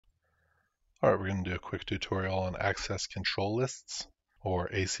Alright, we're going to do a quick tutorial on access control lists, or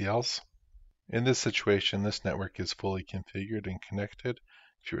ACLs. In this situation, this network is fully configured and connected.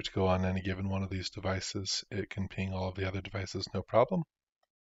 If you were to go on any given one of these devices, it can ping all of the other devices no problem.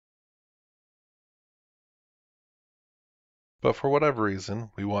 But for whatever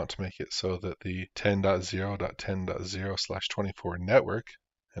reason, we want to make it so that the 10.0.10.0/24 network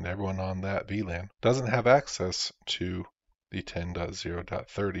and everyone on that VLAN doesn't have access to the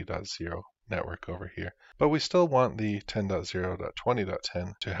 10.0.30.0 network over here. But we still want the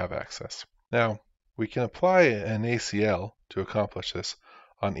 10.0.20.10 to have access. Now, we can apply an ACL to accomplish this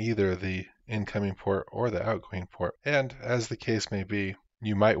on either the incoming port or the outgoing port. And as the case may be,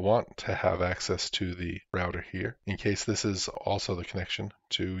 you might want to have access to the router here in case this is also the connection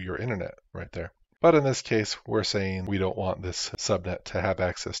to your internet right there. But in this case, we're saying we don't want this subnet to have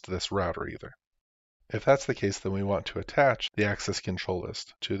access to this router either. If that's the case, then we want to attach the access control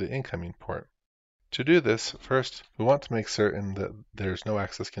list to the incoming port. To do this, first, we want to make certain that there's no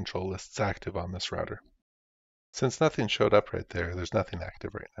access control lists active on this router. Since nothing showed up right there, there's nothing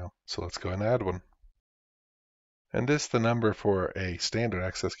active right now. So let's go and add one. And the number for a standard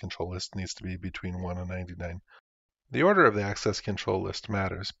access control list needs to be between 1 and 99. The order of the access control list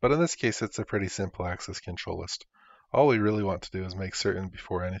matters, but in this case, it's a pretty simple access control list. All we really want to do is make certain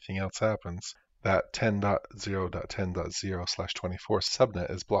before anything else happens that 10.0.10.0/24 subnet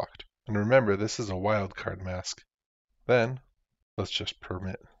is blocked. And remember, this is a wildcard mask. Then, let's just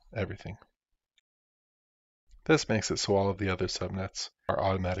permit everything. This makes it so all of the other subnets are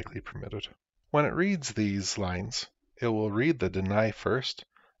automatically permitted. When it reads these lines, it will read the deny first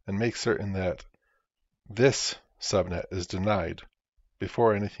and make certain that this subnet is denied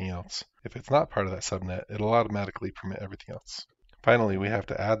before anything else. If it's not part of that subnet, it'll automatically permit everything else. Finally, we have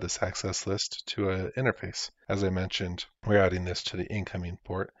to add this access list to an interface. As I mentioned, we're adding this to the incoming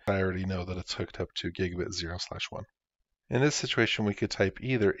port. I already know that it's hooked up to gigabit 0/1. In this situation, we could type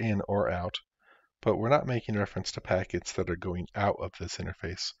either in or out, but we're not making reference to packets that are going out of this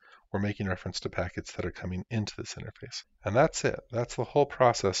interface. We're making reference to packets that are coming into this interface. And that's it. That's the whole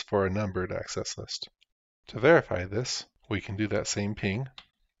process for a numbered access list. To verify this, we can do that same ping.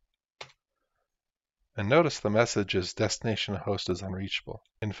 And notice the message is destination host is unreachable.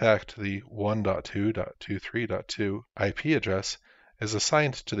 In fact, the 1.2.23.2 IP address is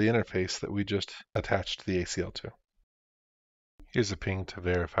assigned to the interface that we just attached the ACL to. Here's a ping to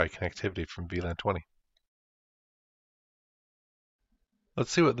verify connectivity from VLAN 20.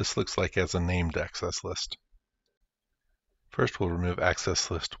 Let's see what this looks like as a named access list. First, we'll remove access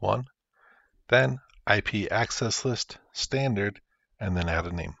list 1, then IP access list standard, and then add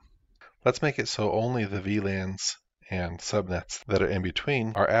a name. Let's make it so only the VLANs and subnets that are in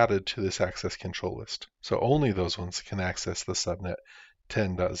between are added to this access control list. So only those ones can access the subnet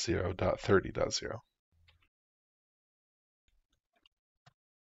 10.0.30.0.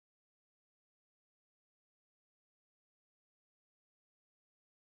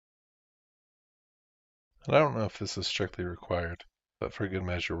 And I don't know if this is strictly required, but for good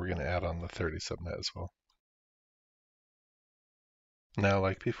measure, we're going to add on the 30 subnet as well. Now,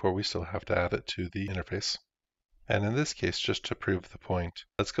 like before, we still have to add it to the interface. And in this case, just to prove the point,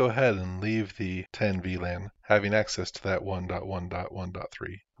 let's go ahead and leave the 10 VLAN having access to that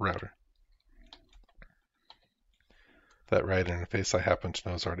 1.1.1.3 router. That right interface I happen to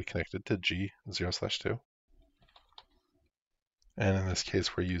know is already connected to G0/2. And in this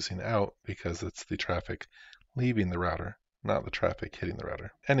case, we're using out because it's the traffic leaving the router, not the traffic hitting the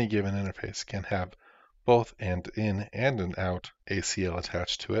router. Any given interface can have both an in and an out ACL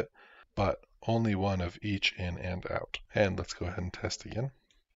attached to it, but only one of each in and out. And let's go ahead and test again.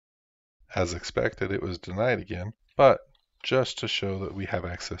 As expected, it was denied again, but just to show that we have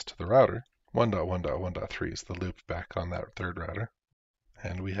access to the router, 1.1.1.3 is the loop back on that third router,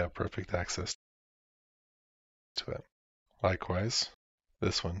 and we have perfect access to it. Likewise,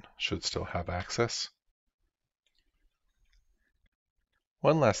 this one should still have access.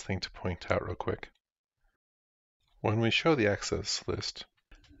 One last thing to point out real quick. When we show the access list,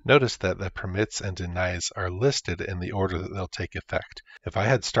 notice that the permits and denies are listed in the order that they'll take effect. If I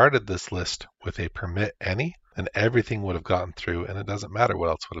had started this list with a permit any, then everything would have gotten through and it doesn't matter what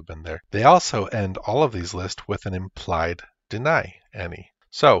else would have been there. They also end all of these lists with an implied deny any.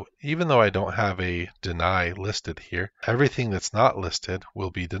 So even though I don't have a deny listed here, everything that's not listed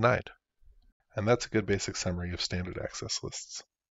will be denied. And that's a good basic summary of standard access lists.